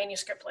my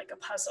manuscript like a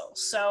puzzle.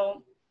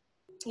 So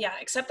yeah,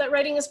 accept that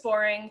writing is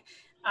boring,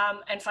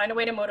 and find a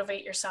way to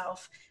motivate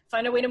yourself.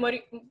 Find a way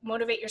to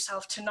motivate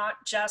yourself to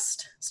not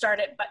just start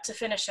it, but to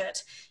finish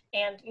it.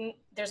 And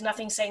there's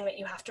nothing saying that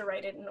you have to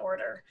write it in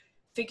order.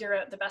 Figure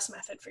out the best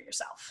method for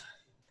yourself.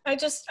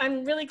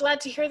 I'm really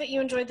glad to hear that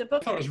you enjoyed the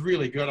book. I thought it was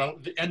really good.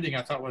 The ending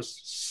I thought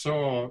was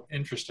so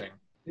interesting.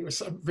 It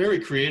was very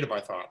creative, I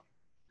thought.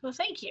 Well,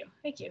 thank you.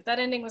 Thank you. That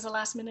ending was a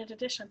last minute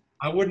addition.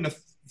 I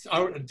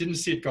didn't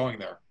see it going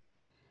there.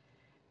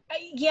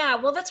 Yeah,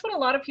 well, that's what a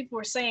lot of people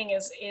were saying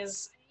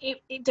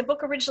the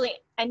book originally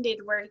ended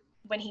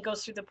when he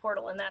goes through the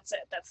portal, and that's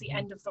it. That's the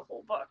end of the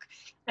whole book.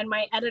 And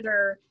my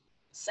editor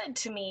said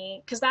to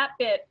me, because that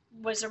bit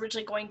was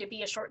originally going to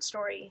be a short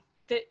story,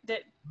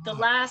 that the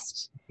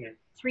last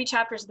 3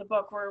 chapters of the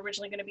book were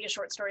originally going to be a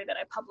short story that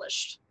I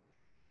published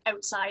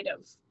outside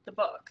of the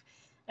book.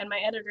 And my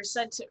editor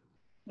said to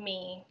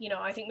me,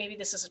 I think maybe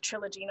this is a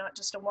trilogy, not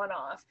just a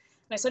one-off.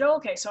 And I said, oh,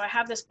 okay, so I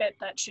have this bit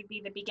that should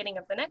be the beginning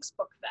of the next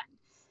book then.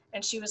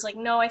 And she was like,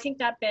 no, I think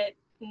that bit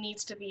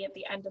needs to be at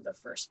the end of the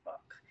first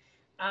book.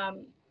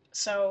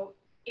 So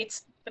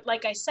but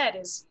like I said,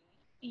 is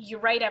you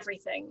write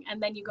everything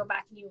and then you go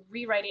back and you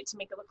rewrite it to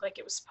make it look like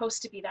it was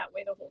supposed to be that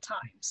way the whole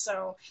time.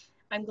 So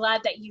I'm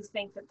glad that you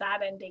think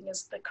that ending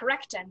is the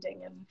correct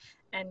ending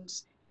and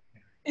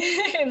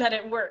and that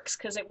it works,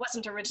 because it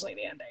wasn't originally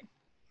the ending.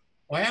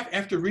 Well,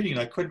 after reading it,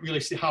 I couldn't really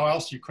see how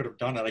else you could have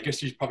done it. I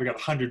guess you've probably got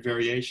 100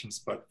 variations,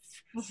 but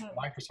from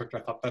my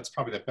perspective, I thought that's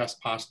probably the best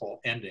possible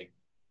ending.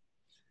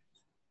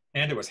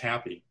 And it was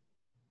happy.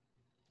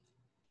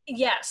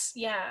 Yes,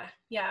 yeah,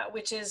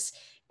 which is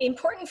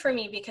important for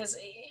me because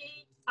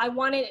I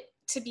want it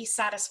to be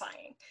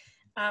satisfying.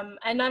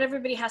 And not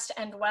everybody has to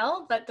end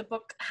well, but the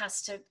book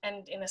has to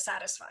end in a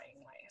satisfying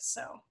way.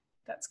 So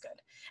that's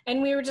good.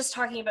 And we were just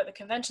talking about the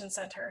convention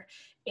center.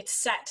 It's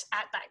set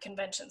at that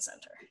convention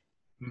center.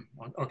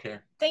 Okay.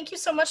 Thank you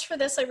so much for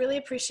this. I really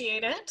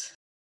appreciate it.